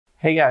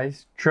Hey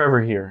guys,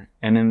 Trevor here,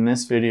 and in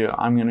this video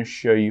I'm going to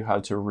show you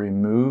how to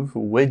remove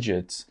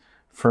widgets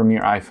from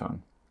your iPhone.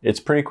 It's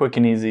pretty quick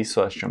and easy,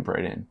 so let's jump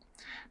right in.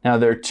 Now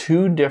there are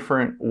two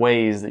different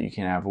ways that you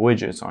can have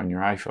widgets on your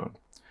iPhone.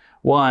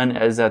 One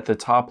is at the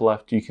top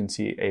left you can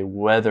see a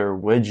weather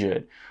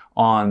widget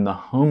on the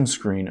home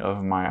screen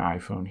of my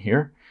iPhone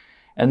here.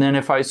 And then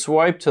if I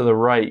swipe to the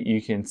right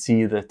you can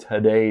see the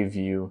today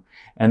view,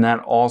 and that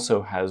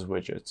also has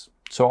widgets.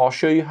 So I'll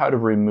show you how to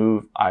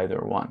remove either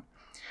one.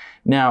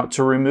 Now,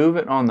 to remove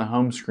it on the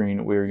home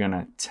screen, we're going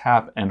to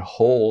tap and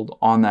hold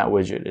on that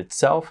widget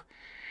itself.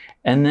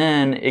 And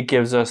then it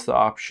gives us the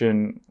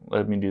option,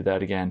 let me do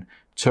that again,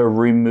 to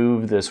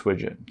remove this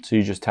widget. So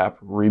you just tap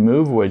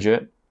Remove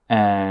Widget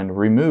and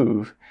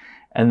Remove,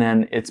 and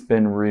then it's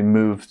been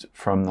removed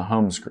from the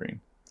home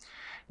screen.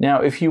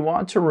 Now, if you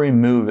want to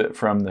remove it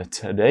from the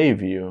Today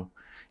view,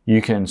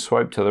 you can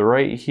swipe to the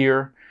right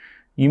here.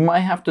 You might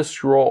have to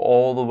scroll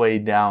all the way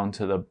down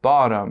to the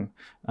bottom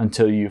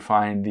until you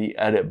find the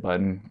edit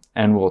button,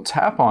 and we'll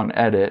tap on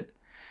edit,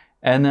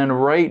 and then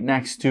right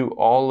next to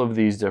all of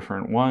these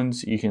different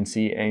ones you can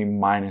see a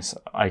minus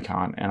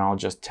icon, and I'll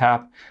just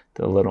tap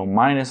the little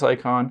minus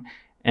icon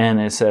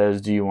and it says,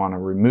 do you want to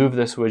remove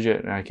this widget?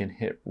 And I can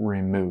hit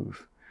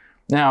remove.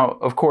 Now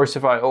of course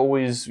if I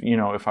always,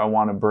 if I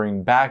want to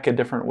bring back a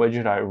different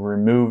widget, I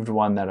removed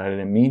one that I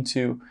didn't mean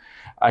to,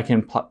 I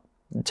can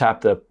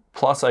tap the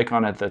plus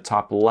icon at the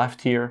top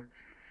left here,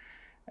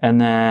 and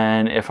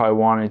then if I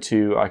wanted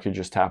to I could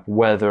just tap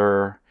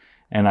weather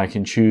and I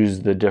can choose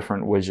the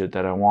different widget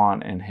that I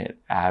want and hit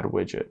add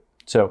widget.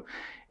 So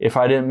if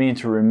I didn't mean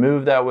to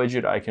remove that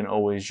widget, I can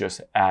always just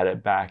add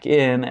it back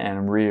in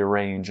and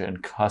rearrange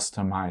and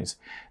customize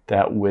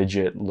that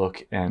widget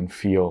look and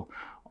feel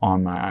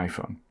on my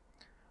iPhone.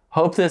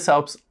 Hope this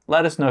helps.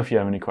 Let us know if you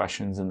have any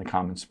questions in the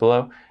comments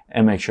below,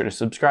 and make sure to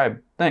subscribe.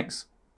 Thanks.